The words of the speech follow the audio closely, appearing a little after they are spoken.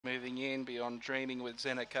moving in. Beyond Dreaming with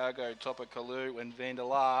Xenacargo, Topakaloo and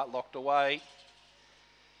Vandalar locked away.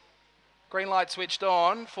 Green light switched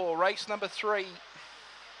on for race number 3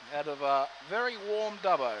 out of a very warm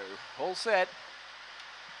Dubbo. All set.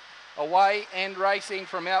 Away and racing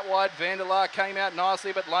from out wide. Vandalar came out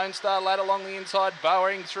nicely, but Lone Star Lad along the inside,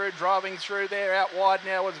 bowing through, driving through there. Out wide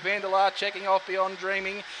now was Vandalar, checking off Beyond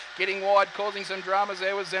Dreaming. Getting wide, causing some dramas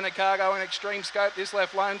there was Xenacargo and Extreme Scope. This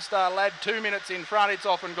left Lone Star Lad 2 minutes in front. It's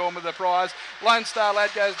off and gone with the prize. Lone Star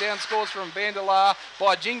Lad goes down, scores from Vandalar.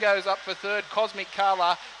 By Jingo's up for third. Cosmic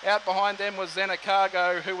Carla. Out behind them was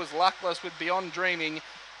Xenacargo, who was luckless with Beyond Dreaming.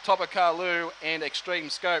 Topakaloo and Extreme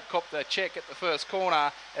Scope copped a check at the first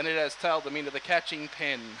corner, and it has tailed them into the catching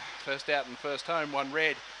pen. First out and first home, one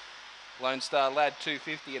red. Lone Star Lad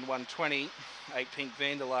 250 and 120. 8 pink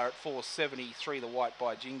Vandalar at 470. 3 the white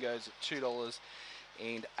by Jingo's at $2.80.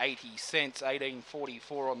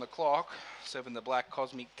 18.44 on the clock. 7 the black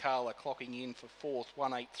Cosmic Carla clocking in for fourth.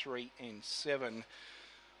 183 and 7.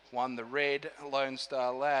 1 the red Lone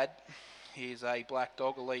Star Lad. Here's a Black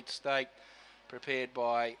Dog Elite Stake, prepared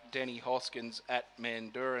by Denny Hoskins at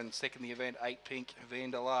Mandurin. Second the event, 8 pink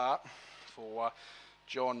Vandalar for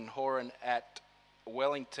John Horan at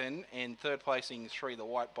Wellington. And third placing, 3 the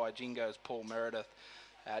white by Jingo's Paul Meredith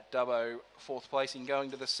at Dubbo. Fourth placing going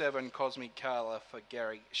to the 7 Cosmic Carla for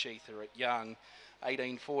Gary Sheether at Young.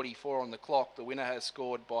 18.44 on the clock. The winner has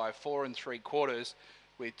scored by 4 3/4,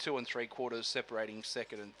 with 2 3/4 separating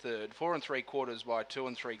second and third. 4 3/4 by 2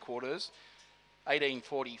 3/4.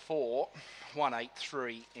 18.44,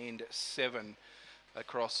 183 and 7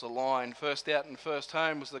 across the line. First out and first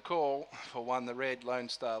home was the call for 1 the red Lone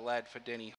Star Lad for Denny